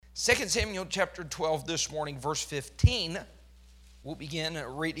2 Samuel chapter 12 this morning, verse 15. We'll begin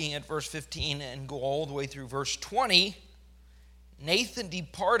reading at verse 15 and go all the way through verse 20. Nathan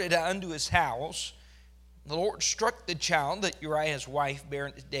departed unto his house. The Lord struck the child that Uriah's wife bare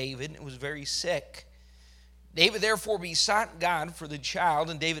unto David, and was very sick. David therefore besought God for the child,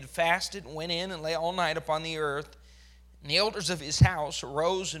 and David fasted and went in and lay all night upon the earth. And the elders of his house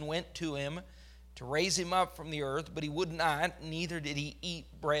arose and went to him to raise him up from the earth, but he would not, neither did he eat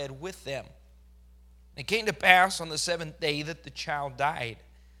bread with them. And it came to pass on the seventh day that the child died.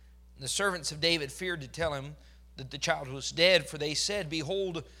 And the servants of David feared to tell him that the child was dead, for they said,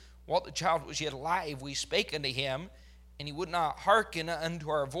 Behold, while the child was yet alive, we spake unto him, and he would not hearken unto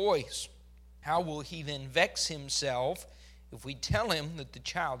our voice. How will he then vex himself if we tell him that the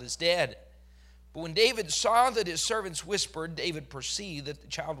child is dead? But when David saw that his servants whispered, David perceived that the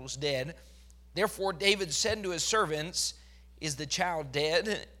child was dead. Therefore David said unto his servants, Is the child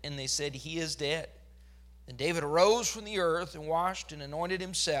dead? And they said, He is dead. Then David arose from the earth and washed and anointed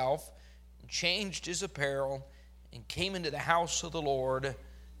himself and changed his apparel and came into the house of the Lord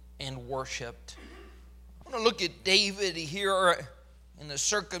and worshiped. I want to look at David here in the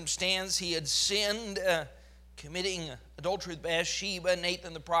circumstance. He had sinned, committing adultery with Bathsheba.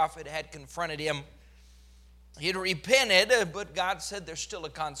 Nathan the prophet had confronted him. He had repented, but God said there's still a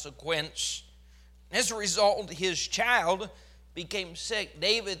consequence. As a result, his child became sick.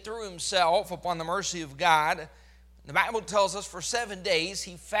 David threw himself upon the mercy of God. The Bible tells us for 7 days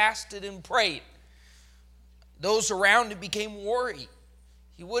he fasted and prayed. Those around him became worried.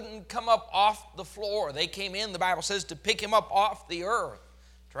 He wouldn't come up off the floor. They came in, the Bible says, to pick him up off the earth,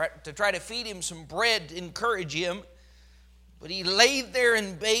 to try to feed him some bread to encourage him. But he laid there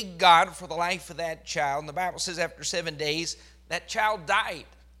and begged God for the life of that child. And the Bible says after 7 days, that child died.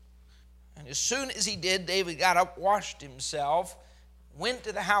 And as soon as he did, David got up, washed himself, went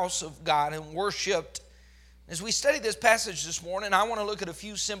to the house of God and worshiped. As we study this passage this morning, I want to look at a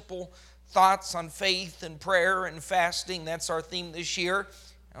few simple thoughts on faith and prayer and fasting. That's our theme this year.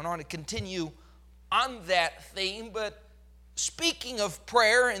 I want to continue on that theme, but speaking of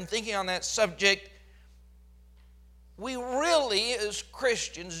prayer and thinking on that subject, we really, as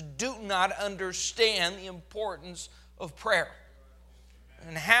Christians, do not understand the importance of prayer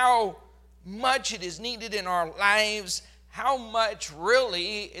and how much it is needed in our lives, how much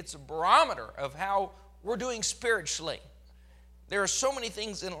really it's a barometer of how we're doing spiritually. There are so many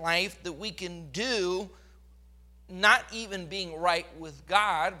things in life that we can do, not even being right with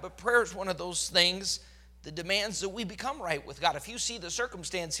God, but prayer is one of those things that demands that we become right with God. If you see the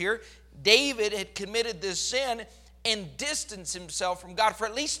circumstance here, David had committed this sin and distanced himself from God for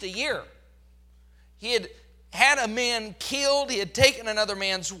at least a year. He had a man killed, he had taken another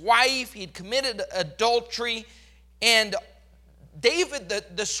man's wife, he had committed adultery, and David,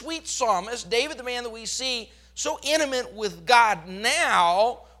 the sweet psalmist, David, the man that we see so intimate with God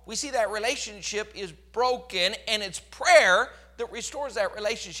now, we see that relationship is broken, and it's prayer that restores that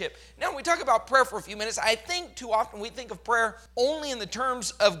relationship. Now, when we talk about prayer for a few minutes, I think too often we think of prayer only in the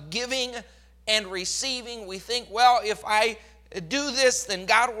terms of giving and receiving. We think, well, if I do this, then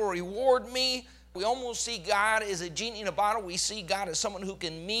God will reward me. We almost see God as a genie in a bottle. We see God as someone who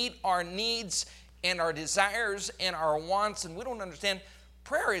can meet our needs and our desires and our wants, and we don't understand.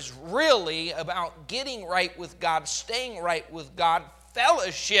 Prayer is really about getting right with God, staying right with God,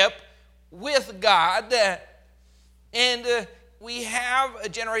 fellowship with God. And we have a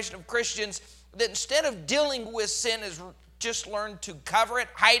generation of Christians that instead of dealing with sin has just learned to cover it,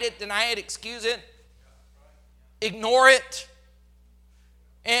 hide it, deny it, excuse it, ignore it.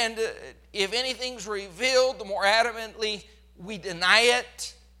 And if anything's revealed, the more adamantly we deny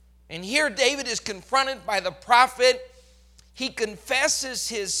it. And here David is confronted by the prophet. He confesses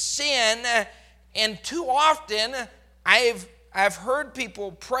his sin, and too often I've heard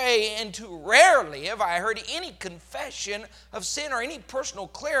people pray, and too rarely have I heard any confession of sin or any personal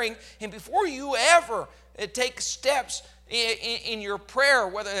clearing. And before you ever take steps in your prayer,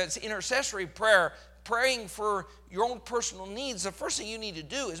 whether it's intercessory prayer, praying for your own personal needs, the first thing you need to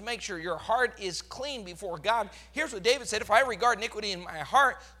do is make sure your heart is clean before God. Here's what David said: if I regard iniquity in my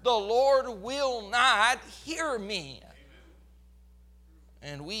heart, the Lord will not hear me.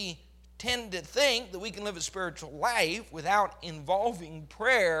 And we tend to think that we can live a spiritual life without involving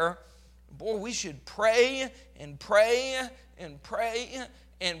prayer. Boy, we should pray and pray and pray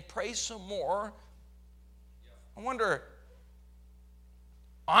and pray some more. I wonder,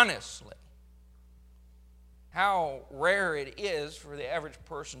 honestly, how rare it is for the average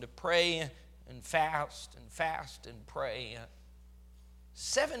person to pray and fast and pray.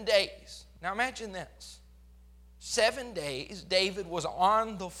 7 days. Now imagine this. 7 days, David was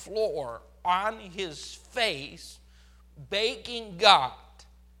on the floor, on his face, begging God.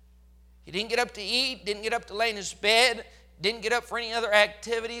 He didn't get up to eat, didn't get up to lay in his bed, didn't get up for any other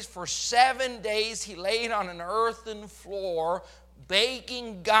activities. For 7 days, he laid on an earthen floor,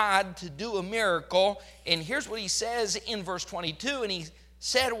 begging God to do a miracle. And here's what he says in verse 22. And he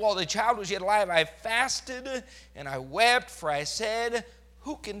said, while the child was yet alive, I fasted and I wept, for I said,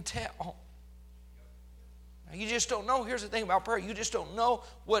 who can tell? Now, you just don't know. Here's the thing about prayer. You just don't know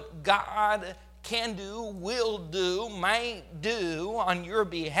what God can do, will do, might do on your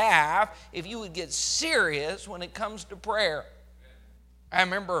behalf if you would get serious when it comes to prayer. I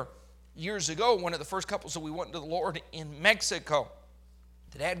remember years ago, one of the first couples that we went to the Lord in Mexico.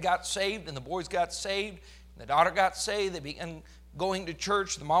 The dad got saved and the boys got saved. The daughter got saved. They began going to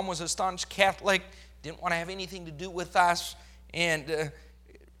church. The mom was a staunch Catholic, didn't want to have anything to do with us, and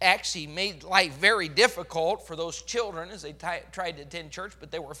actually made life very difficult for those children as they tried to attend church,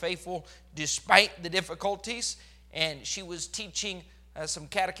 but they were faithful despite the difficulties. And she was teaching some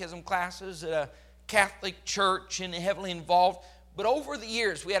catechism classes at a Catholic church and heavily involved. But over the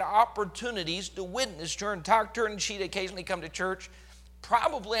years, we had opportunities to witness to her and talk to her, and she'd occasionally come to church.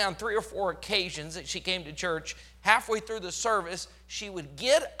 Probably on 3 or 4 occasions that she came to church, halfway through the service, she would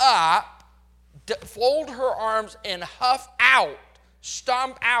get up, fold her arms, and huff out,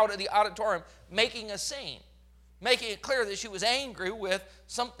 stomp out of the auditorium, making a scene, making it clear that she was angry with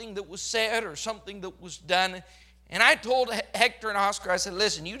something that was said or something that was done. And I told Hector and Oscar, I said,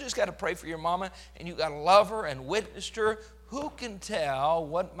 listen, you just got to pray for your mama, and you got to love her and witness to her. Who can tell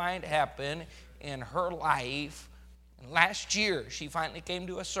what might happen in her life? And last year, she finally came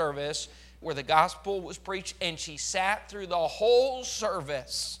to a service where the gospel was preached, and she sat through the whole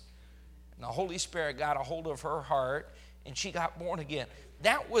service. And the Holy Spirit got a hold of her heart, and she got born again.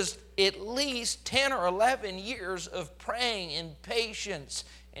 That was at least 10 or 11 years of praying and patience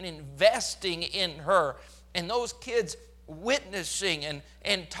and investing in her. And those kids witnessing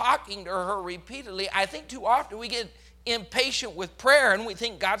and talking to her repeatedly. I think too often we get impatient with prayer and we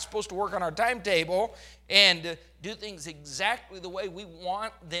think God's supposed to work on our timetable and do things exactly the way we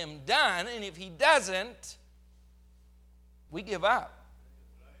want them done. And if he doesn't, we give up.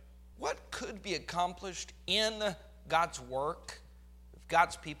 What could be accomplished in God's work if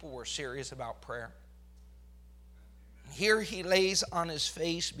God's people were serious about prayer? Here he lays on his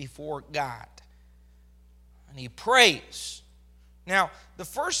face before God and he prays. Now, the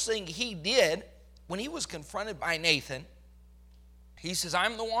first thing he did when he was confronted by Nathan, he says,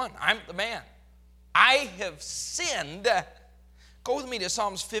 I'm the one, I'm the man. I have sinned. Go with me to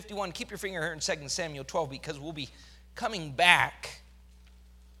Psalms 51. Keep your finger here in 2 Samuel 12 because we'll be coming back.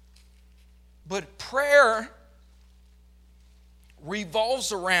 But prayer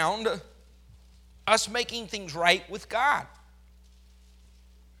revolves around us making things right with God.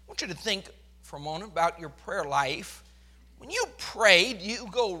 I want you to think for a moment about your prayer life. When you pray, do you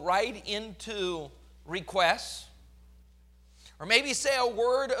go right into requests? Or maybe say a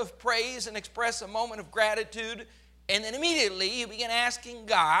word of praise and express a moment of gratitude, and then immediately you begin asking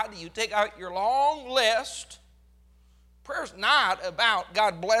God, you take out your long list. Prayer's not about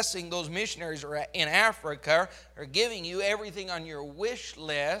God blessing those missionaries in Africa or giving you everything on your wish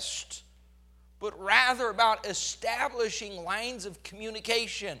list, but rather about establishing lines of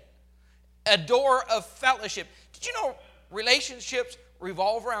communication, a door of fellowship. Did you know relationships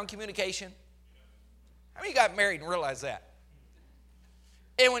revolve around communication? How many got married and realized that?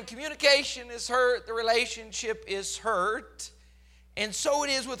 And when communication is hurt, the relationship is hurt. And so it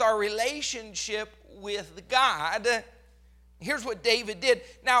is with our relationship with God. Here's what David did.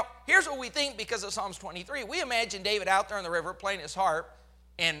 Now, here's what we think because of Psalms 23. We imagine David out there on the river playing his harp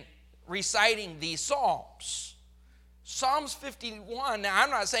and reciting these psalms. Psalms 51, now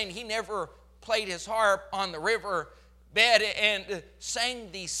I'm not saying he never played his harp on the river bed and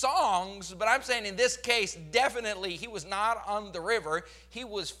sang these songs, but I'm saying in this case, definitely he was not on the river. He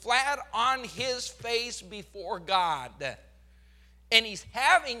was flat on his face before God. And he's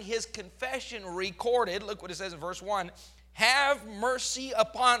having his confession recorded. Look what it says in verse 1. Have mercy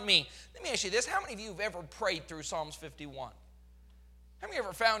upon me. Let me ask you this. How many of you have ever prayed through Psalms 51? How many of you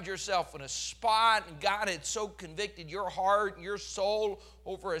ever found yourself in a spot and God had so convicted your heart and your soul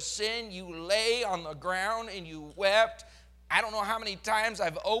over a sin, you lay on the ground and you wept? I don't know how many times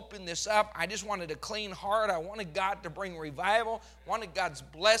I've opened this up. I just wanted a clean heart. I wanted God to bring revival. I wanted God's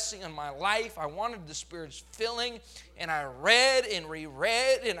blessing in my life. I wanted the Spirit's filling. And I read and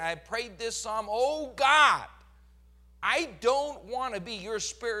reread and I prayed this psalm. Oh God, I don't want to be your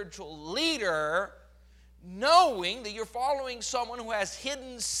spiritual leader, knowing that you're following someone who has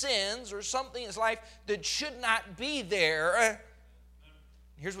hidden sins or something in his life that should not be there.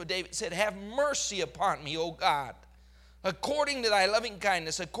 Here's what David said, have mercy upon me, O God, according to thy loving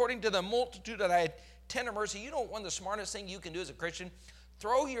kindness, according to the multitude of thy tender mercy. You know, one of the smartest things you can do as a Christian,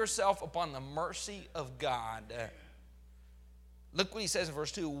 throw yourself upon the mercy of God. Look what he says in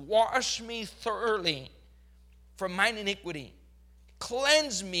verse 2, wash me thoroughly from mine iniquity.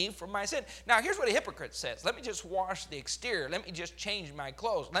 Cleanse me from my sin. Now, here's what a hypocrite says. Let me just wash the exterior. Let me just change my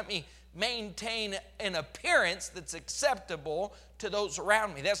clothes. Let me maintain an appearance that's acceptable to those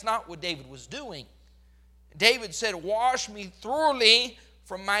around me. That's not what David was doing. David said, wash me thoroughly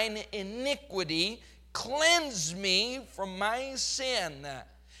from mine iniquity. Cleanse me from my sin.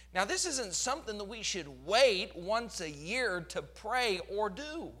 Now, this isn't something that we should wait once a year to pray or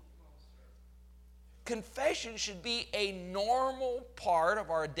do. Confession should be a normal part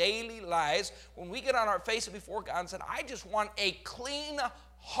of our daily lives when we get on our face before God and said, I just want a clean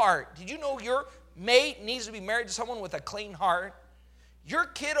heart. Did you know your mate needs to be married to someone with a clean heart? Your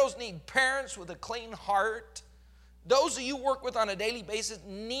kiddos need parents with a clean heart. Those of you who work with on a daily basis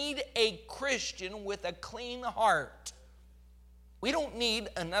need a Christian with a clean heart. We don't need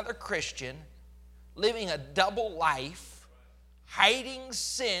another Christian living a double life, hiding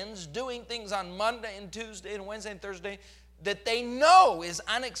sins, doing things on Monday and Tuesday and Wednesday and Thursday that they know is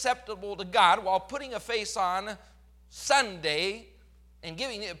unacceptable to God while putting a face on Sunday and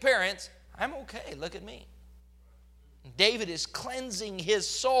giving the appearance, I'm okay, look at me. David is cleansing his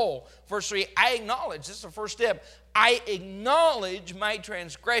soul. Verse 3, I acknowledge, this is the first step, I acknowledge my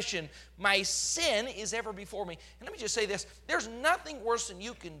transgression. My sin is ever before me. And let me just say this, there's nothing worse than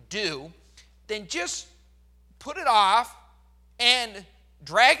you can do than just put it off and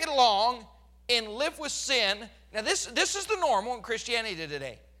drag it along and live with sin. Now this is the normal in Christianity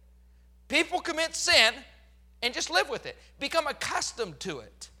today. People commit sin and just live with it. Become accustomed to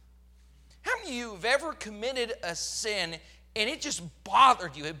it. How many of you have ever committed a sin and it just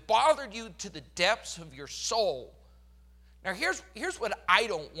bothered you? It bothered you to the depths of your soul. Now here's what I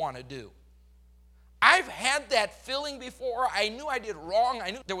don't want to do. I've had that feeling before. I knew I did wrong.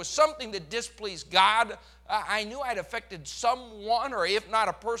 I knew there was something that displeased God. I knew I'd affected someone, or if not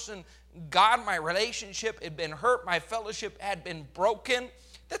a person, God, my relationship had been hurt. My fellowship had been broken.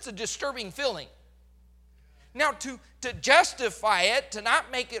 That's a disturbing feeling. Now, to justify it, to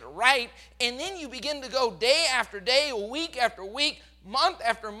not make it right, and then you begin to go day after day, week after week, month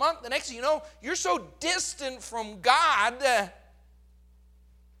after month. The next thing you know, you're so distant from God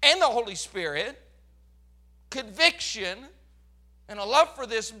and the Holy Spirit, conviction, and a love for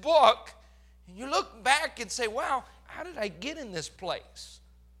this book, and you look back and say, wow, how did I get in this place?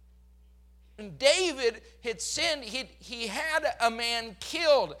 And David had sinned. He had a man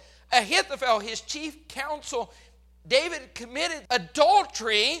killed. Ahithophel, his chief counsel, David committed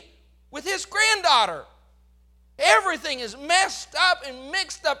adultery with his granddaughter. Everything is messed up and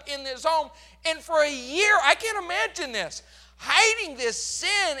mixed up in this home. And for a year, I can't imagine this, hiding this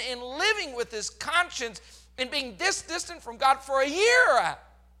sin and living with this conscience and being this distant from God for a year.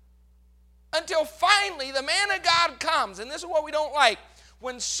 Until finally the man of God comes, and this is what we don't like.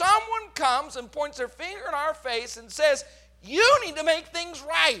 When someone comes and points their finger in our face and says, you need to make things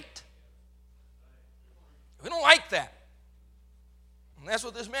right. We don't like that. And that's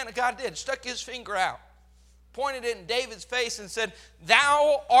what this man of God did. Stuck his finger out, pointed it in David's face and said,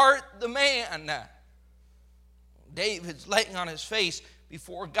 thou art the man. David's laying on his face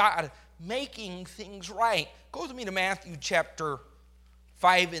before God, making things right. Go with me to Matthew chapter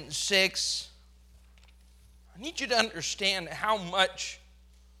 5 and 6. I need you to understand how much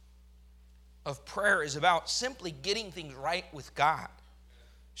of prayer is about simply getting things right with God,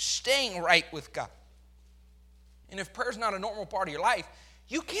 staying right with God. And if prayer is not a normal part of your life,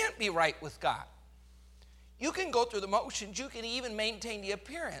 you can't be right with God. You can go through the motions. You can even maintain the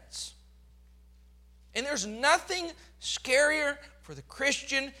appearance. And there's nothing scarier for the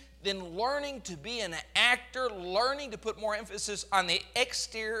Christian than learning to be an actor, learning to put more emphasis on the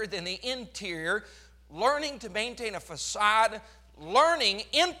exterior than the interior, learning to maintain a facade, learning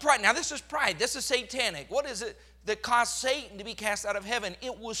in pride. Now this is pride. This is satanic. What is it that caused Satan to be cast out of heaven?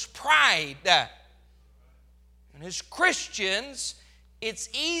 It was pride. And as Christians, it's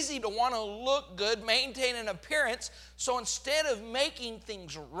easy to want to look good, maintain an appearance. So instead of making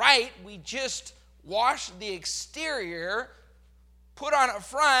things right, we just wash the exterior, put on a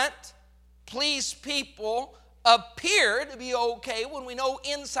front, please people, appear to be okay when we know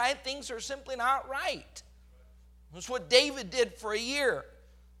inside things are simply not right. That's what David did for a year.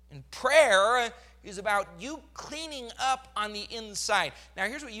 And prayer is about you cleaning up on the inside. Now,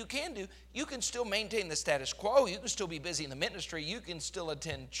 here's what you can do. You can still maintain the status quo. You can still be busy in the ministry. You can still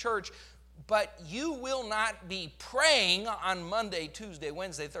attend church. But you will not be praying on Monday, Tuesday,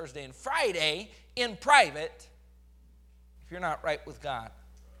 Wednesday, Thursday, and Friday in private if you're not right with God.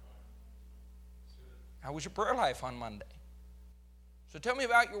 How was your prayer life on Monday? So tell me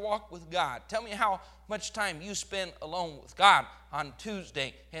about your walk with God. Tell me how much time you spend alone with God on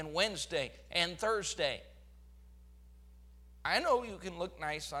Tuesday and Wednesday and Thursday. I know you can look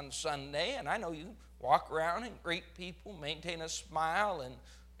nice on Sunday, and I know you walk around and greet people, maintain a smile,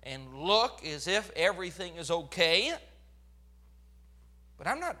 and look as if everything is okay. But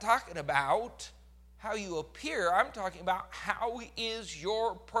I'm not talking about how you appear. I'm talking about how is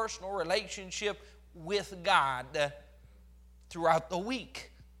your personal relationship with God throughout the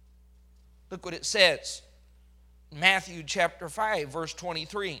week. Look what it says. Matthew chapter 5, verse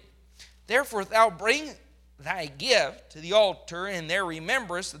 23. Therefore thou bring thy gift to the altar, and there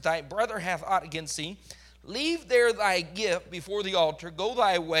rememberest that thy brother hath aught against thee. Leave there thy gift before the altar. Go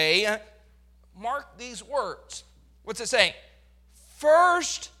thy way. Mark these words. What's it saying?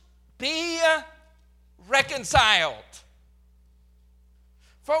 First be reconciled.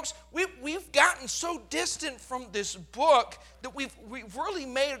 Folks, we've gotten so distant from this book that we've really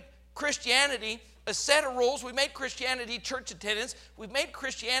made Christianity a set of rules. We made Christianity church attendance. We've made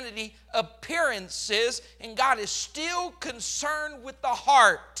Christianity appearances, and God is still concerned with the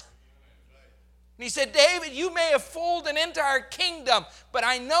heart. And he said, David, you may have fooled an entire kingdom, but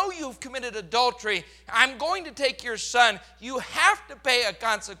I know you've committed adultery. I'm going to take your son. You have to pay a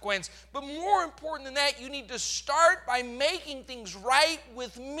consequence. But more important than that, you need to start by making things right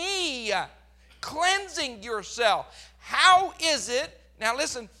with me, cleansing yourself. How is it? Now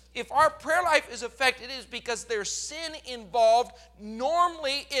listen, if our prayer life is affected, it is because there's sin involved.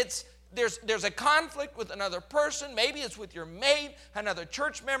 Normally there's a conflict with another person. Maybe it's with your mate, another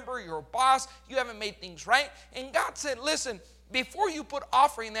church member, your boss. You haven't made things right. And God said, listen, before you put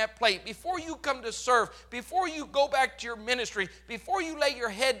offering in that plate, before you come to serve, before you go back to your ministry, before you lay your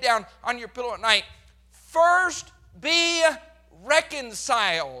head down on your pillow at night, first be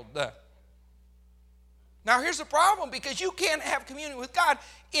reconciled. Now here's the problem, because you can't have communion with God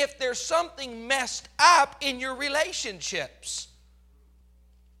if there's something messed up in your relationships.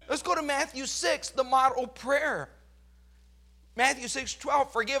 Let's go to Matthew 6, the model prayer. Matthew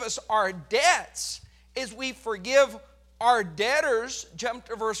 6:12, forgive us our debts as we forgive our debtors. Jump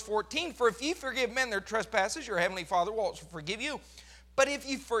to verse 14. For if ye forgive men their trespasses, your heavenly Father will also forgive you. But if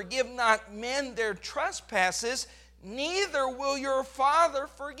ye forgive not men their trespasses, neither will your Father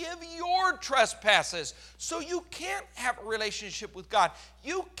forgive your trespasses. So you can't have a relationship with God.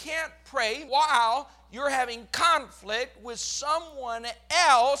 You can't pray while you're having conflict with someone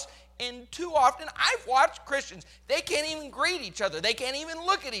else. And too often, I've watched Christians, they can't even greet each other. They can't even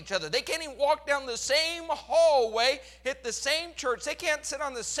look at each other. They can't even walk down the same hallway at the same church. They can't sit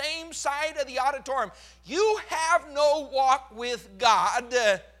on the same side of the auditorium. You have no walk with God.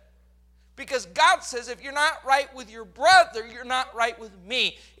 Because God says, if you're not right with your brother, you're not right with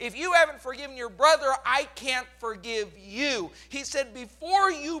me. If you haven't forgiven your brother, I can't forgive you. He said, before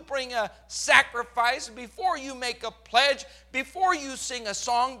you bring a sacrifice, before you make a pledge, before you sing a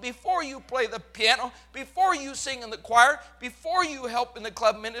song, before you play the piano, before you sing in the choir, before you help in the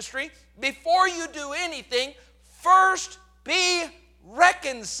club ministry, before you do anything, first be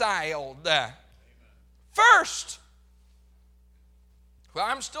reconciled. First. Well,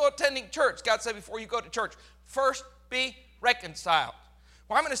 I'm still attending church. God said before you go to church, first be reconciled.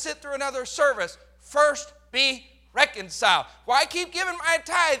 Well, I'm going to sit through another service. First be reconciled. Well, I keep giving my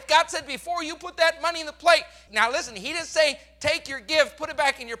tithe. God said before you put that money in the plate. Now listen, he didn't say take your gift, put it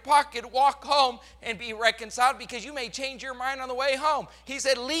back in your pocket, walk home and be reconciled, because you may change your mind on the way home. He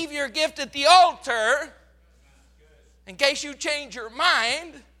said leave your gift at the altar in case you change your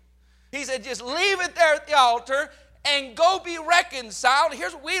mind. He said just leave it there at the altar and go be reconciled.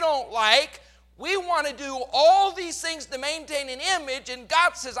 Here's what we don't like. We want to do all these things to maintain an image, and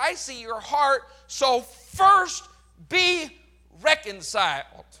God says, I see your heart, so first be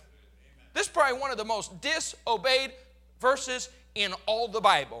reconciled. This is probably one of the most disobeyed verses in all the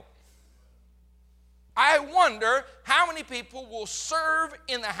Bible. I wonder how many people will serve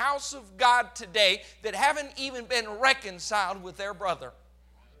in the house of God today that haven't even been reconciled with their brother.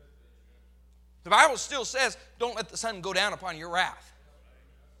 The Bible still says, don't let the sun go down upon your wrath.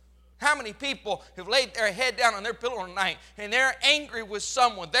 How many people have laid their head down on their pillow at night and they're angry with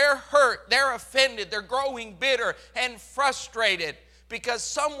someone, they're hurt, they're offended, they're growing bitter and frustrated because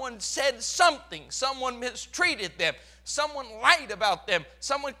someone said something, someone mistreated them, Someone lied about them.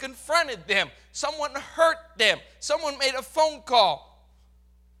 Someone confronted them. Someone hurt them. Someone made a phone call.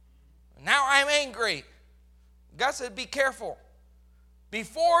 Now I'm angry. God said, be careful.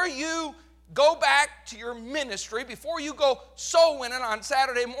 Before you go back to your ministry, before you go soul winning on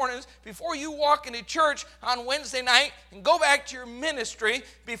Saturday mornings, before you walk into church on Wednesday night and go back to your ministry,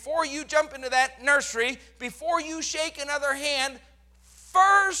 before you jump into that nursery, before you shake another hand,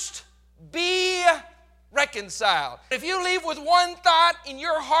 first be reconciled. If you leave with one thought in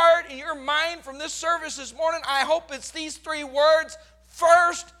your heart, in your mind from this service this morning, I hope it's these 3 words: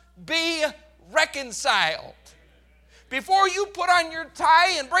 first be reconciled. Before you put on your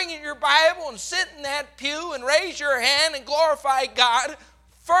tie and bring in your Bible and sit in that pew and raise your hand and glorify God,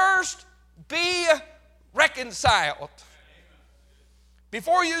 first be reconciled.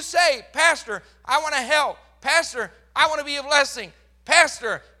 Before you say, Pastor, I want to help. Pastor, I want to be a blessing.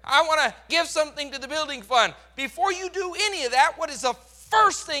 Pastor, I want to give something to the building fund. Before you do any of that, what is the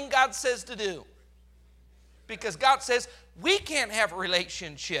first thing God says to do? Because God says we can't have a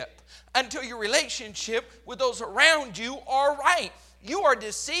relationship until your relationship with those around you are right. You are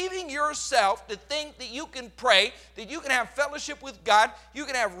deceiving yourself to think that you can pray, that you can have fellowship with God, you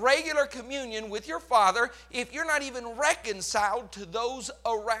can have regular communion with your Father if you're not even reconciled to those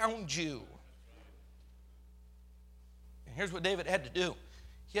around you. And here's what David had to do.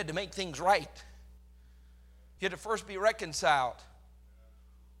 He had to make things right. He had to first be reconciled.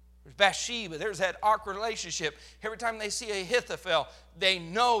 There's Bathsheba. There's that awkward relationship. Every time they see Ahithophel, they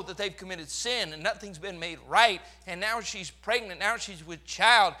know that they've committed sin and nothing's been made right. And now she's pregnant. Now she's with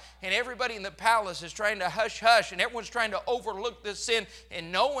child. And everybody in the palace is trying to hush. And everyone's trying to overlook this sin.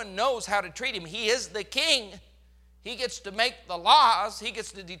 And no one knows how to treat him. He is the king. He gets to make the laws. He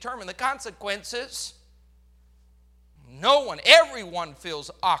gets to determine the consequences. Everyone feels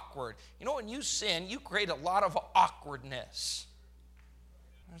awkward. You know, when you sin, you create a lot of awkwardness.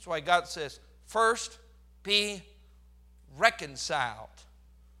 That's why God says, first be reconciled.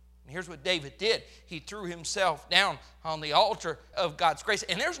 And here's what David did. He threw himself down on the altar of God's grace.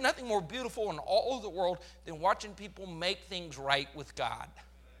 And there's nothing more beautiful in all of the world than watching people make things right with God.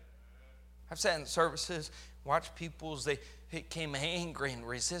 I've sat in services, watched people as they became angry and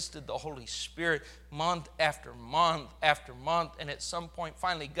resisted the Holy Spirit month after month after month. And at some point,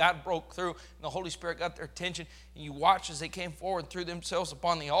 finally, God broke through and the Holy Spirit got their attention. And you watch as they came forward and threw themselves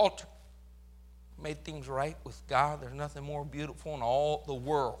upon the altar. Made things right with God. There's nothing more beautiful in all the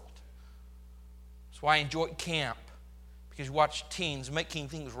world. That's why I enjoy camp. Because you watch teens making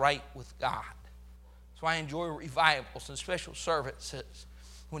things right with God. That's why I enjoy revivals and special services.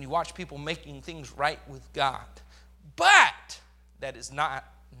 When you watch people making things right with God. But that is not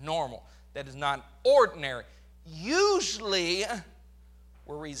normal. That is not ordinary. Usually,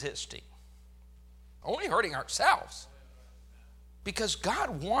 we're resisting. Only hurting ourselves. Because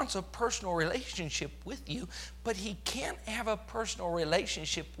God wants a personal relationship with you, but He can't have a personal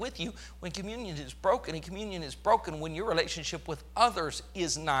relationship with you when communion is broken. And communion is broken when your relationship with others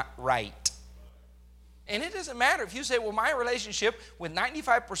is not right. And it doesn't matter if you say, well, my relationship with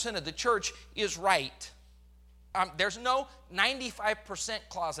 95% of the church is right. There's no 95%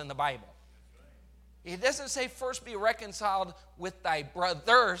 clause in the Bible. It doesn't say first be reconciled with thy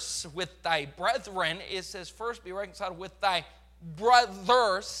brothers, with thy brethren. It says first be reconciled with thy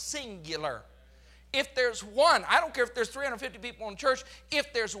brother, singular. If there's one, I don't care if there's 350 people in church,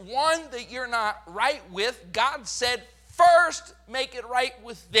 if there's one that you're not right with, God said first make it right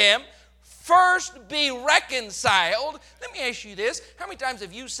with them. First be reconciled. Let me ask you this. How many times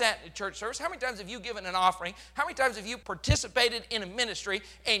have you sat in a church service? How many times have you given an offering? How many times have you participated in a ministry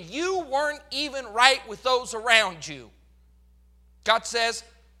and you weren't even right with those around you? God says,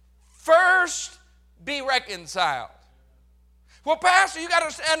 first be reconciled. Well, Pastor, you got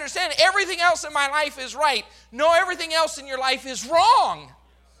to understand everything else in my life is right. No, everything else in your life is wrong.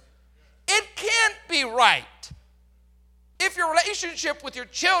 It can't be right. If your relationship with your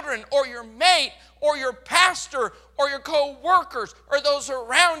children or your mate or your pastor or your co-workers or those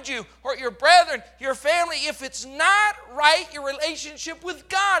around you or your brethren, your family, if it's not right, your relationship with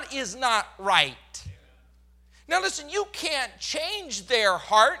God is not right. Now listen, you can't change their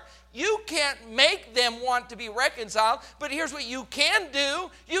heart. You can't make them want to be reconciled, but here's what you can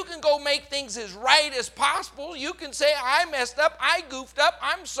do. You can go make things as right as possible. You can say, I messed up, I goofed up,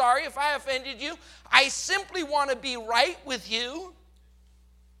 I'm sorry if I offended you. I simply want to be right with you.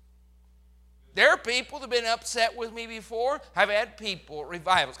 There are people that have been upset with me before. I've had people,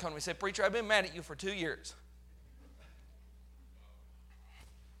 revivals, come to me and say, Preacher, I've been mad at you for 2 years.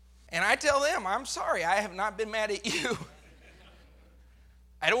 And I tell them, I'm sorry, I have not been mad at you.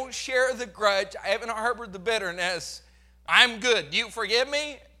 I don't share the grudge. I haven't harbored the bitterness. I'm good. Do you forgive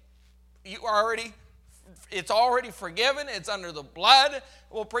me? It's already forgiven. It's under the blood.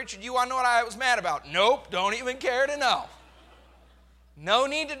 Well, preacher, do you want to know what I was mad about? Nope, don't even care to know. No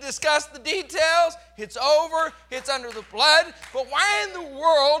need to discuss the details. It's over. It's under the blood. But why in the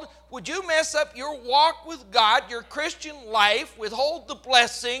world would you mess up your walk with God, your Christian life, withhold the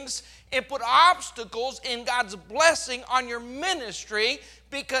blessings, and put obstacles in God's blessing on your ministry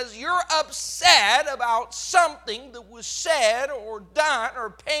because you're upset about something that was said or done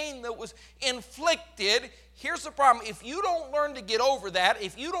or pain that was inflicted? Here's the problem. If you don't learn to get over that,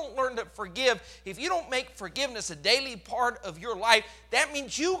 if you don't learn to forgive, if you don't make forgiveness a daily part of your life, that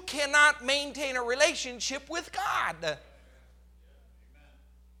means you cannot maintain a relationship with God.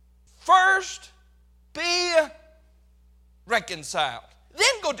 First, be reconciled.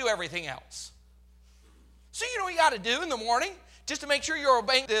 Then go do everything else. So you know what you got to do in the morning? Just to make sure you're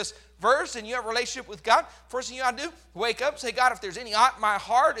obeying this verse and you have a relationship with God, first thing you got to do, wake up, say, God, if there's any ought in my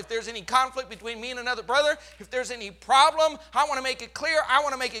heart, if there's any conflict between me and another brother, if there's any problem, I want to make it clear, I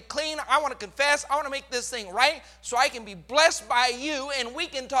want to make it clean, I want to confess, I want to make this thing right so I can be blessed by you and we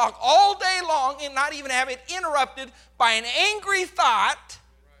can talk all day long and not even have it interrupted by an angry thought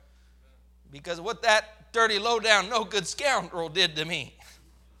because of what that dirty, low-down, no-good scoundrel did to me.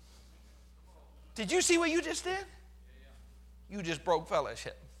 Did you see what you just did? You just broke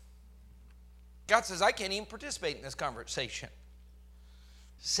fellowship. God says, I can't even participate in this conversation.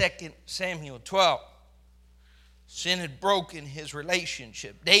 2 Samuel 12. Sin had broken his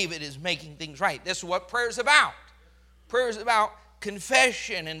relationship. David is making things right. This is what prayer is about. Prayer is about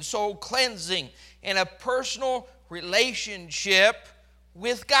confession and soul cleansing and a personal relationship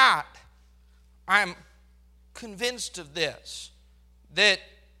with God. I'm convinced of this, that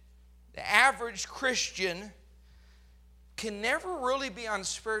the average Christian can never really be on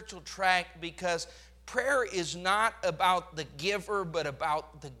spiritual track because prayer is not about the giver but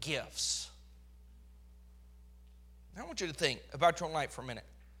about the gifts. I want you to think about your own life for a minute.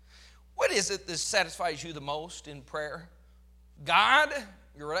 What is it that satisfies you the most in prayer? God,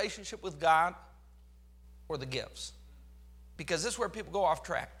 your relationship with God, or the gifts? Because this is where people go off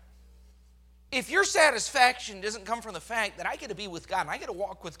track. If your satisfaction doesn't come from the fact that I get to be with God and I get to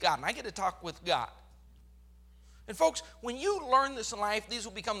walk with God and I get to talk with God. And folks, when you learn this in life, these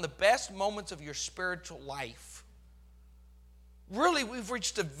will become the best moments of your spiritual life. Really, we've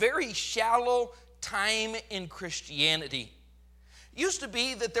reached a very shallow time in Christianity. It used to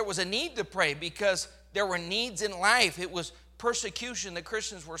be that there was a need to pray because there were needs in life. It was persecution that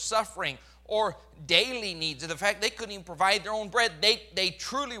Christians were suffering, or daily needs, the fact they couldn't even provide their own bread. They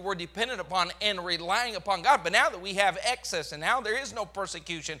truly were dependent upon and relying upon God. But now that we have excess and now there is no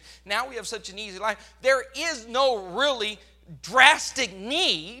persecution, now we have such an easy life, there is no really drastic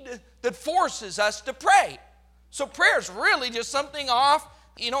need that forces us to pray. So prayer is really just something off.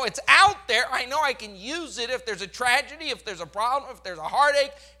 You know, it's out there. I know I can use it if there's a tragedy, if there's a problem, if there's a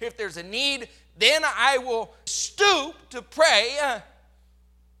heartache, if there's a need, then I will stoop to pray.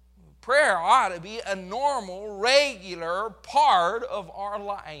 Prayer ought to be a normal, regular part of our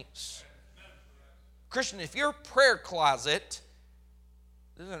lives. Christian, if your prayer closet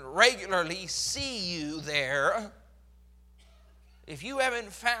doesn't regularly see you there, if you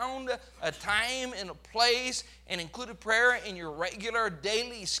haven't found a time and a place and included prayer in your regular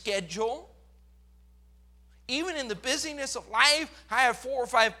daily schedule, even in the busyness of life, I have 4 or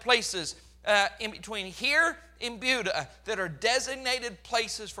 5 places in between here in Buda that are designated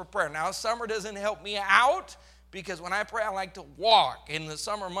places for prayer. Now, summer doesn't help me out because when I pray, I like to walk. In the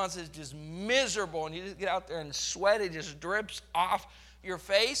summer months, it's just miserable, and you just get out there and sweat. It just drips off your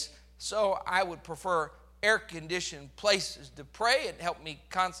face. So I would prefer air-conditioned places to pray. It helps me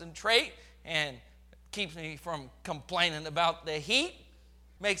concentrate and keeps me from complaining about the heat.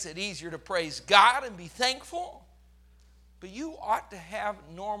 Makes it easier to praise God and be thankful. But you ought to have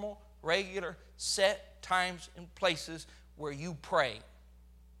normal, regular, set times and places where you pray.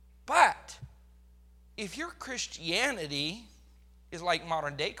 But if your Christianity is like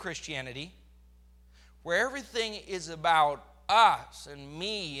modern day Christianity, where everything is about us and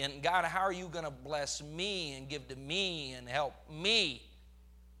me and God, how are you going to bless me and give to me and help me?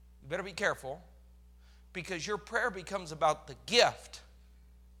 You better be careful, because your prayer becomes about the gift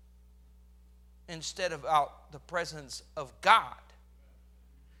instead of about the presence of God.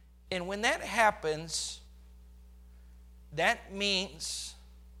 And when that happens, that means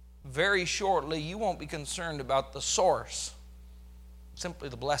very shortly you won't be concerned about the source, simply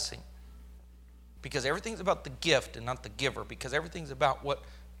the blessing. Because everything's about the gift and not the giver. Because everything's about what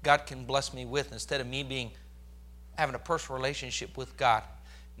God can bless me with instead of me having a personal relationship with God.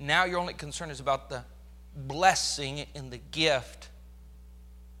 Now your only concern is about the blessing in the gift,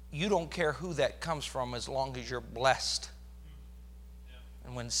 you don't care who that comes from as long as you're blessed.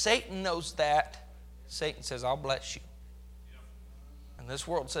 And when Satan knows that, Satan says, I'll bless you. And this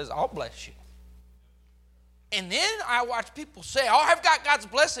world says, I'll bless you. And then I watch people say, oh, I've got God's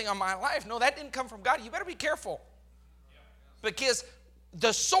blessing on my life. No, that didn't come from God. You better be careful. Because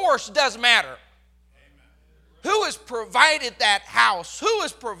the source does matter. Who has provided that house? Who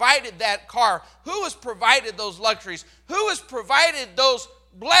has provided that car? Who has provided those luxuries? Who has provided those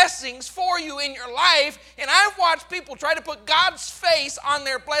blessings for you in your life? And I've watched people try to put God's face on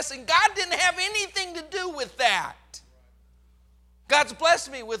their blessing. God didn't have anything to do with that. God's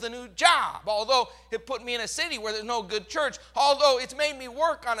blessed me with a new job, although it put me in a city where there's no good church, although it's made me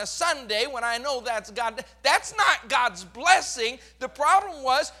work on a Sunday when I know that's God. That's not God's blessing. The problem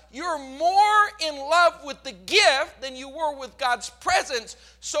was you're more in love with the gift than you were with God's presence.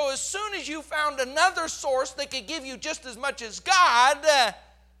 So as soon as you found another source that could give you just as much as God,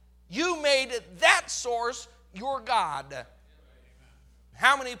 you made that source your God.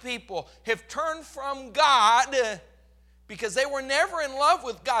 How many people have turned from God because they were never in love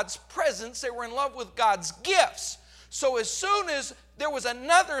with God's presence, they were in love with God's gifts. So as soon as there was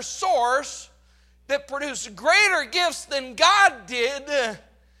another source that produced greater gifts than God did,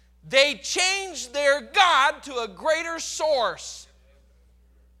 they changed their God to a greater source.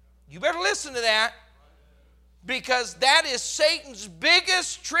 You better listen to that, because that is Satan's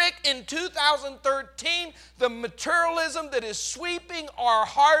biggest trick in 2013, the materialism that is sweeping our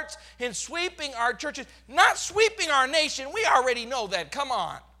hearts and sweeping our churches, not sweeping our nation. We already know that. Come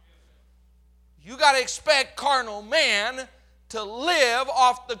on. You got to expect carnal man to live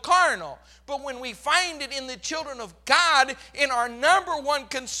off the carnal. But when we find it in the children of God, and our number one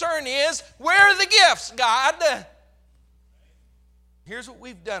concern is, where are the gifts, God? Here's what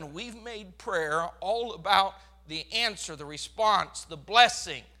we've done. We've made prayer all about the answer, the response, the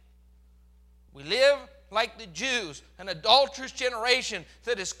blessing. We live like the Jews, an adulterous generation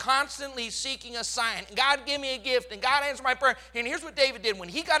that is constantly seeking a sign. God, give me a gift, and God, answer my prayer. And here's what David did. When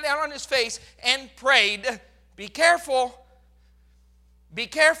he got down on his face and prayed, be careful,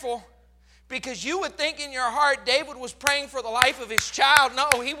 because you would think in your heart David was praying for the life of his child.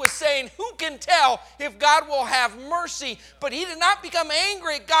 No, he was saying, who can tell if God will have mercy? But he did not become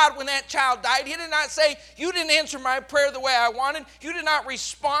angry at God when that child died. He did not say, you didn't answer my prayer the way I wanted. You did not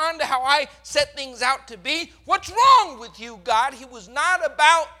respond to how I set things out to be. What's wrong with you, God? He was not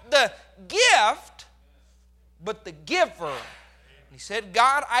about the gift, but the giver. He said,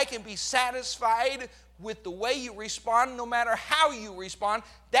 God, I can be satisfied with the way you respond, no matter how you respond.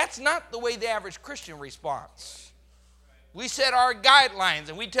 That's not the way the average Christian responds. We set our guidelines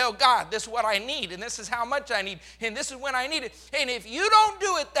and we tell God, this is what I need, and this is how much I need, and this is when I need it. And if you don't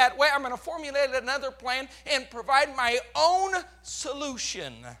do it that way, I'm going to formulate another plan and provide my own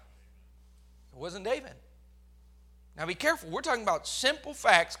solution. It wasn't David. Now be careful. We're talking about simple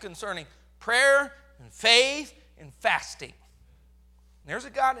facts concerning prayer and faith and fasting. There's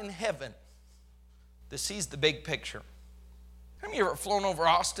a God in heaven that sees the big picture. Have you ever flown over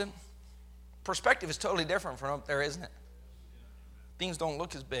Austin? Perspective is totally different from up there, isn't it? Things don't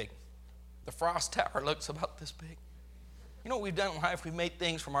look as big. The Frost Tower looks about this big. You know what we've done in life? We've made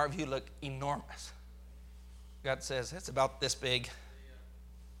things from our view look enormous. God says, it's about this big.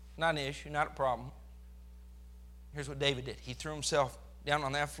 Not an issue, not a problem. Here's what David did. He threw himself down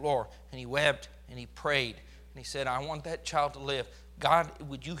on that floor, and he wept, and he prayed. And he said, I want that child to live. God,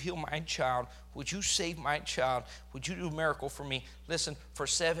 would you heal my child? Would you save my child? Would you do a miracle for me? Listen, for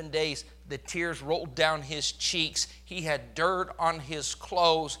 7 days, the tears rolled down his cheeks. He had dirt on his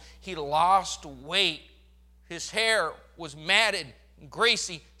clothes. He lost weight. His hair was matted and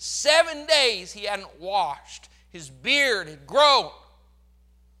greasy. 7 days he hadn't washed. His beard had grown.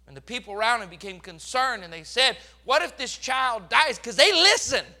 And the people around him became concerned, and they said, what if this child dies? Because they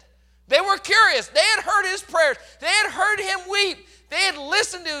listened. They were curious. They had heard his prayers. They had heard him weep. They had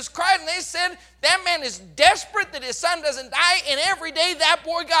listened to his cries, and they said, that man is desperate that his son doesn't die, and every day that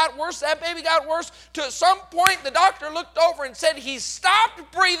boy got worse, that baby got worse. To at some point, the doctor looked over and said, he's stopped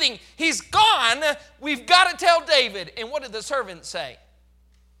breathing. He's gone. We've got to tell David. And what did the servant say?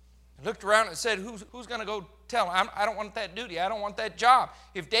 He looked around and said, who's going to go tell him? I don't want that duty. I don't want that job.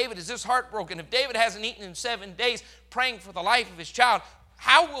 If David is this heartbroken, if David hasn't eaten in 7 days praying for the life of his child,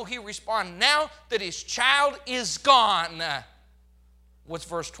 how will he respond now that his child is gone? What's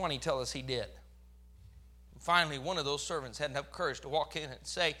verse 20 tell us he did? Finally, one of those servants had enough courage to walk in and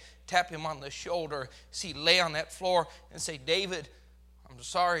say, tap him on the shoulder, see, lay on that floor and say, David, I'm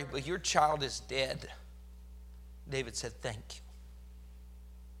sorry, but your child is dead. David said, thank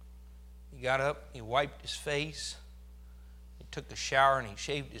you. He got up, he wiped his face, he took a shower, and he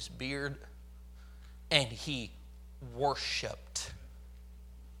shaved his beard, and he worshiped.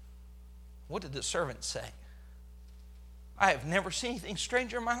 What did the servant say? I have never seen anything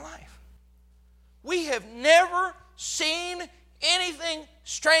stranger in my life. We have never seen anything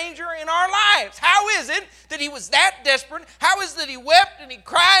stranger in our lives. How is it that he was that desperate? How is it that he wept and he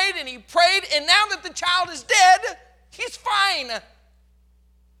cried and he prayed, and now that the child is dead, he's fine?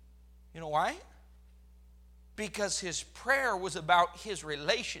 You know why? Because his prayer was about his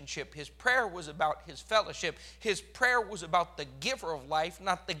relationship. His prayer was about his fellowship. His prayer was about the giver of life,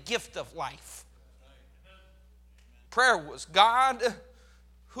 not the gift of life. Prayer was, God,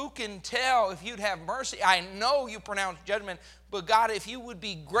 who can tell if you'd have mercy? I know you pronounce judgment, but God, if you would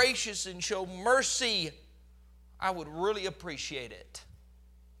be gracious and show mercy, I would really appreciate it.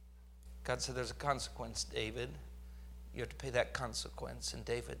 God said, there's a consequence, David. You have to pay that consequence. And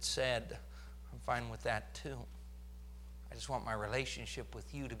David said, I'm fine with that too. I just want my relationship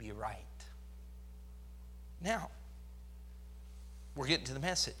with you to be right. Now, we're getting to the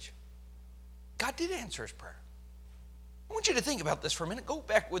message. God did answer his prayer. I want you to think about this for a minute. Go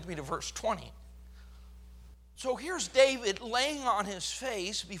back with me to verse 20. So here's David laying on his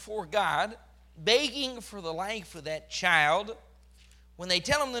face before God, begging for the life of that child. When they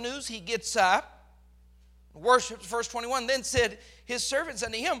tell him the news, he gets up, worships. Verse 21, then said his servants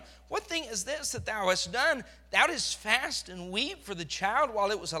unto him, what thing is this that thou hast done? Thou didst fast and weep for the child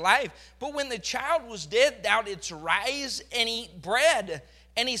while it was alive. But when the child was dead, thou didst rise and eat bread.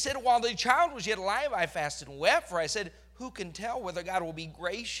 And he said, while the child was yet alive, I fasted and wept. For I said, who can tell whether God will be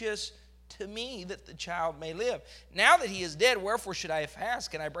gracious to me that the child may live? Now that he is dead, wherefore should I fast?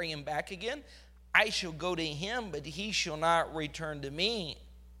 Can I bring him back again? I shall go to him, but he shall not return to me.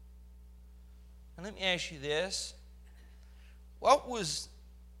 And let me ask you this. What was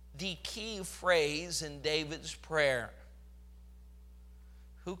the key phrase in David's prayer?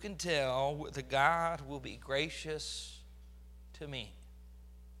 Who can tell whether God will be gracious to me?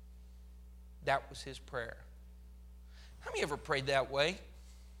 That was his prayer. How many ever prayed that way?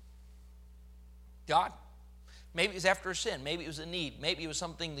 God, maybe it was after a sin. Maybe it was a need. Maybe it was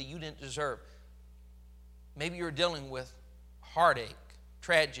something that you didn't deserve. Maybe you were dealing with heartache,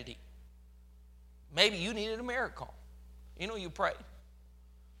 tragedy. Maybe you needed a miracle. You know, you prayed.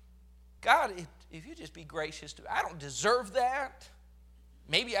 God, if you just be gracious to me, I don't deserve that.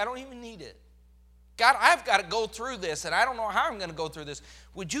 Maybe I don't even need it. God, I've got to go through this, and I don't know how I'm going to go through this.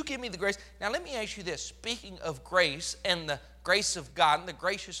 Would you give me the grace? Now, let me ask you this. Speaking of grace and the grace of God and the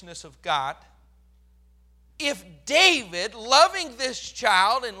graciousness of God, if David, loving this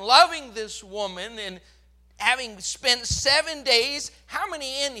child and loving this woman and having spent 7 days, how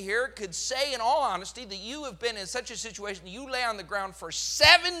many in here could say in all honesty that you have been in such a situation, you lay on the ground for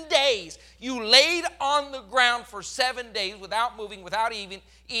 7 days. You laid on the ground for 7 days without moving, without even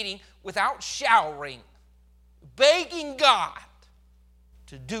eating, without showering, begging God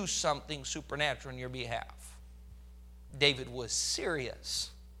to do something supernatural on your behalf. David was serious.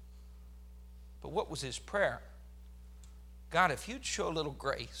 But what was his prayer? God, if you'd show a little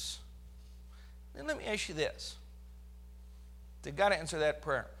grace. Then let me ask you this. Did God answer that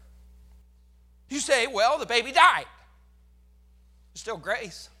prayer? You say, well, the baby died. There's still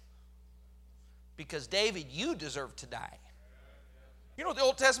grace. Because David, you deserve to die. You know what the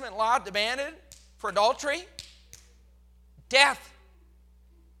Old Testament law demanded for adultery? Death.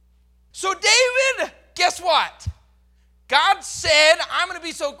 So David, guess what? God said, I'm going to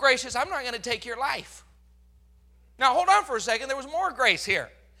be so gracious, I'm not going to take your life. Now hold on for a second. There was more grace here.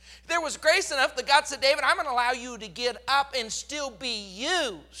 There was grace enough that God said, David, I'm going to allow you to get up and still be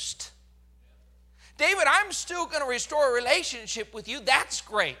used. David, I'm still going to restore a relationship with you. That's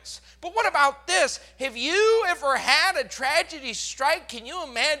grace. But what about this? Have you ever had a tragedy strike? Can you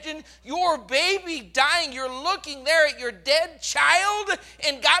imagine your baby dying? You're looking there at your dead child,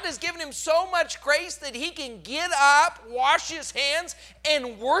 and God has given him so much grace that he can get up, wash his hands,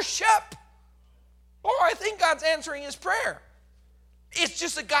 and worship? Oh, I think God's answering his prayer. It's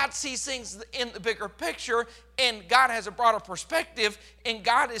just that God sees things in the bigger picture, and God has a broader perspective, and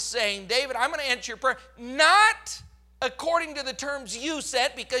God is saying, David, I'm going to answer your prayer, not according to the terms you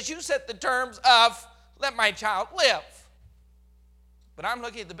set, because you set the terms of, let my child live. But I'm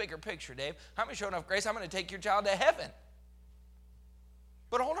looking at the bigger picture, Dave. I'm going to show enough grace, I'm going to take your child to heaven.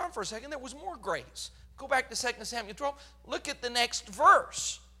 But hold on for a second, there was more grace. Go back to 2 Samuel 12. Look at the next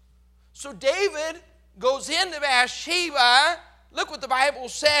verse. So David goes into Bathsheba. Look what the Bible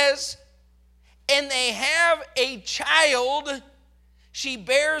says. And they have a child. She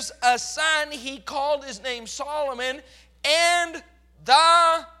bears a son. He called his name Solomon. And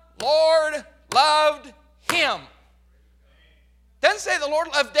the Lord loved him. Doesn't say the Lord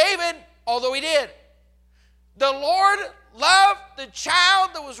loved David, although he did. The Lord loved the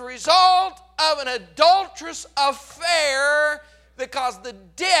child that was a result of an adulterous affair that caused the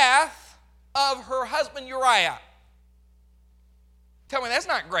death of her husband Uriah. Tell me that's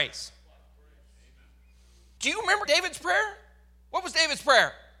not grace. Do you remember David's prayer? What was David's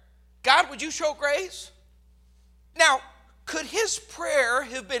prayer? God, would you show grace? Now, could his prayer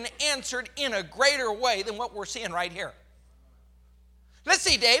have been answered in a greater way than what we're seeing right here? Let's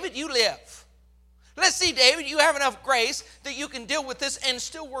see, David, you live. Let's see, David, you have enough grace that you can deal with this and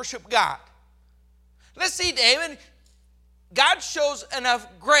still worship God. Let's see, David, God shows enough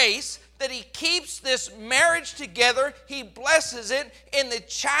grace that he keeps this marriage together, he blesses it, and the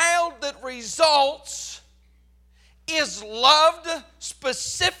child that results is loved,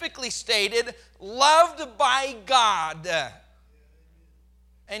 specifically stated, loved by God.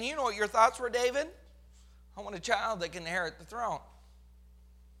 And you know what your thoughts were, David? I want a child that can inherit the throne.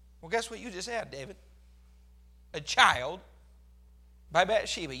 Well, guess what you just had, David? A child by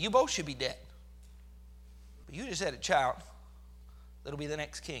Bathsheba. You both should be dead. But you just had a child that'll be the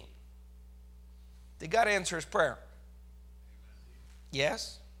next king. Did God answer his prayer?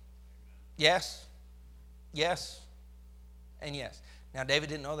 Yes. Yes. Yes. And yes. Now, David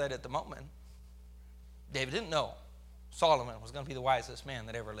didn't know that at the moment. David didn't know Solomon was going to be the wisest man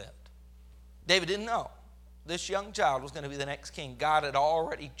that ever lived. David didn't know this young child was going to be the next king. God had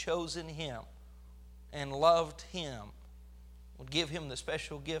already chosen him and loved him, would give him the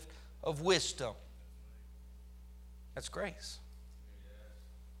special gift of wisdom. That's grace.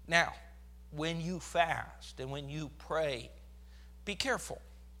 Now, when you fast and when you pray, be careful.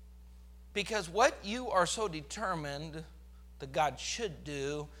 Because what you are so determined that God should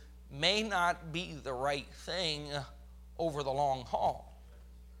do may not be the right thing over the long haul.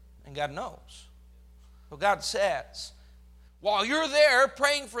 And God knows. So God says, while you're there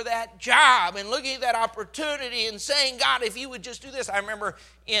praying for that job and looking at that opportunity and saying, God, if you would just do this. I remember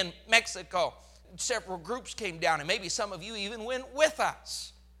in Mexico, several groups came down, and maybe some of you even went with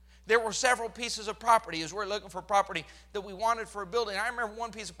us. There were several pieces of property as we're looking for property that we wanted for a building. I remember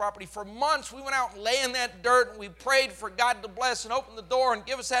one piece of property for months. We went out and lay in that dirt, and we prayed for God to bless and open the door and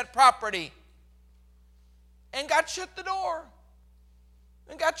give us that property. And God shut the door.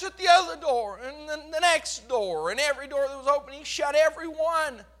 And God shut the other door, and then the next door, and every door that was open, he shut every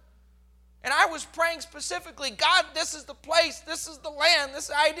one. And I was praying specifically, God, this is the place, this is the land, this is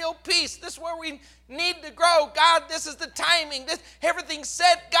the ideal piece, this is where we need to grow. God, this is the timing, everything's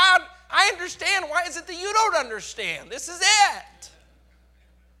set. God, I understand. Why is it that you don't understand? This is it.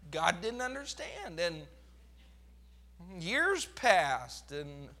 God didn't understand, and years passed,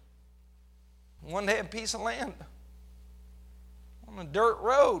 and one day a piece of land on a dirt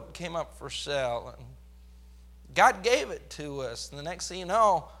road came up for sale, and God gave it to us. And the next thing you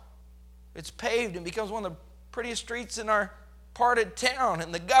know, it's paved and becomes one of the prettiest streets in our part of town,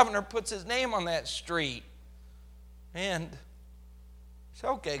 and the governor puts his name on that street. And it's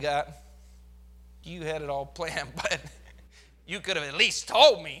okay, God, you had it all planned, but you could have at least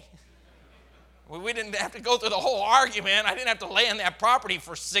told me. We didn't have to go through the whole argument. I didn't have to lay in that property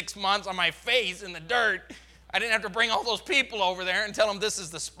for 6 months on my face in the dirt. I didn't have to bring all those people over there and tell them this is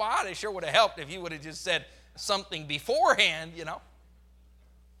the spot. It sure would have helped if you would have just said something beforehand, you know.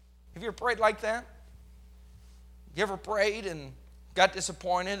 Have you ever prayed like that? You ever prayed and got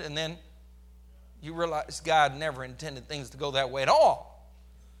disappointed, and then you realize God never intended things to go that way at all?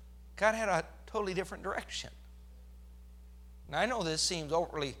 God had a totally different direction. Now, I know this seems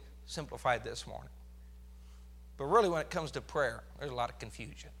overly simplified this morning, but really when it comes to prayer, there's a lot of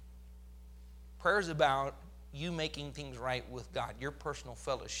confusion. Prayer is about you making things right with God, your personal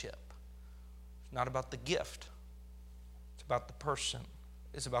fellowship. It's not about the gift. It's about the person.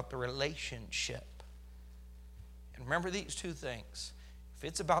 It's about the relationship. And remember these two things. If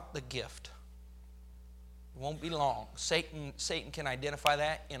it's about the gift, it won't be long. Satan can identify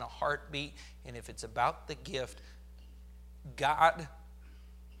that in a heartbeat. And if it's about the gift, God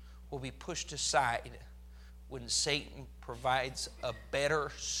will be pushed aside when Satan provides a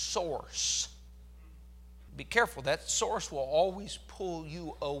better source. Be careful, that source will always pull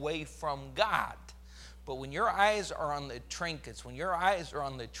you away from God. But when your eyes are on the trinkets, when your eyes are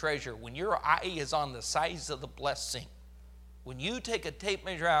on the treasure, when your eye is on the size of the blessing, when you take a tape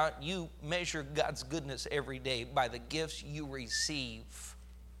measure out, you measure God's goodness every day by the gifts you receive,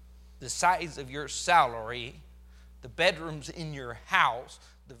 the size of your salary, the bedrooms in your house,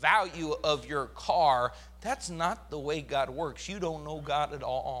 the value of your car. That's not the way God works. You don't know God at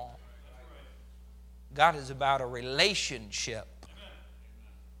all. God is about a relationship.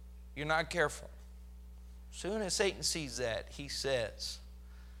 you're not careful. Soon as Satan sees that, he says,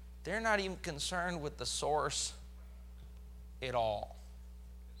 they're not even concerned with the source at all.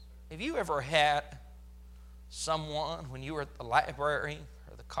 Have you ever had someone, when you were at the library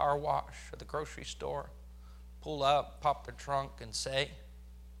or the car wash or the grocery store, pull up, pop their trunk and say,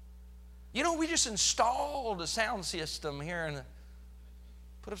 you know, we just installed a sound system here and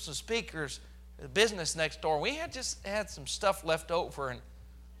put up some speakers at the business next door. We just had some stuff left over and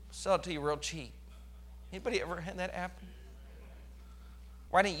sell it to you real cheap. Anybody ever had that happen?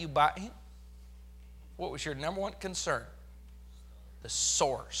 Why didn't you buy it? What was your number one concern? The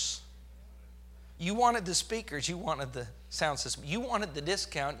source. You wanted the speakers, you wanted the sound system, you wanted the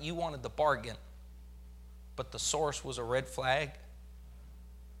discount, you wanted the bargain. But the source was a red flag.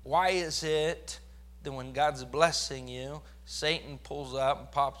 Why is it that when God's blessing you, Satan pulls up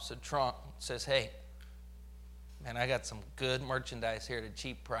and pops the trunk and says, hey, man, I got some good merchandise here at a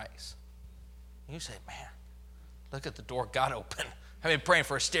cheap price. You say, man, look at the door God opened. I've been praying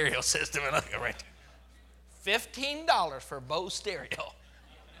for a stereo system and look at it right there. $15 for a Bose stereo.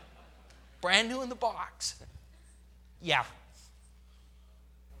 Brand new in the box. Yeah.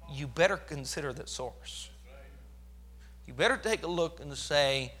 You better consider the source. You better take a look and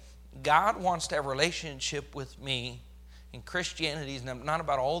say, God wants to have a relationship with me, and Christianity is not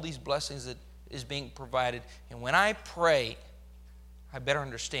about all these blessings that is being provided. And when I pray, I better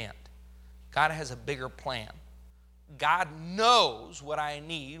understand, God has a bigger plan. God knows what I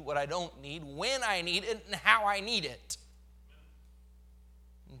need, what I don't need, when I need it, and how I need it.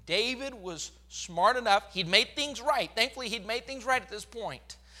 David was smart enough. He'd made things right. Thankfully, he'd made things right at this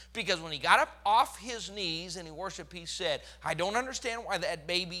point. Because when he got up off his knees and he worshiped, he said, I don't understand why that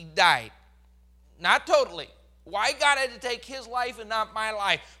baby died. Not totally. Why God had to take his life and not my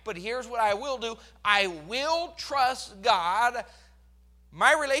life. But here's what I will do. I will trust God.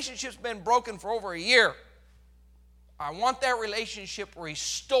 My relationship's been broken for over a year. I want that relationship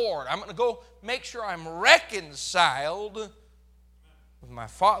restored. I'm going to go make sure I'm reconciled with my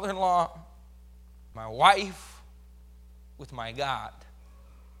father-in-law, my wife, with my God.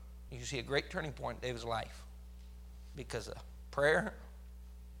 You see a great turning point in David's life because of prayer,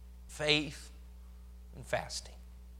 faith, and fasting.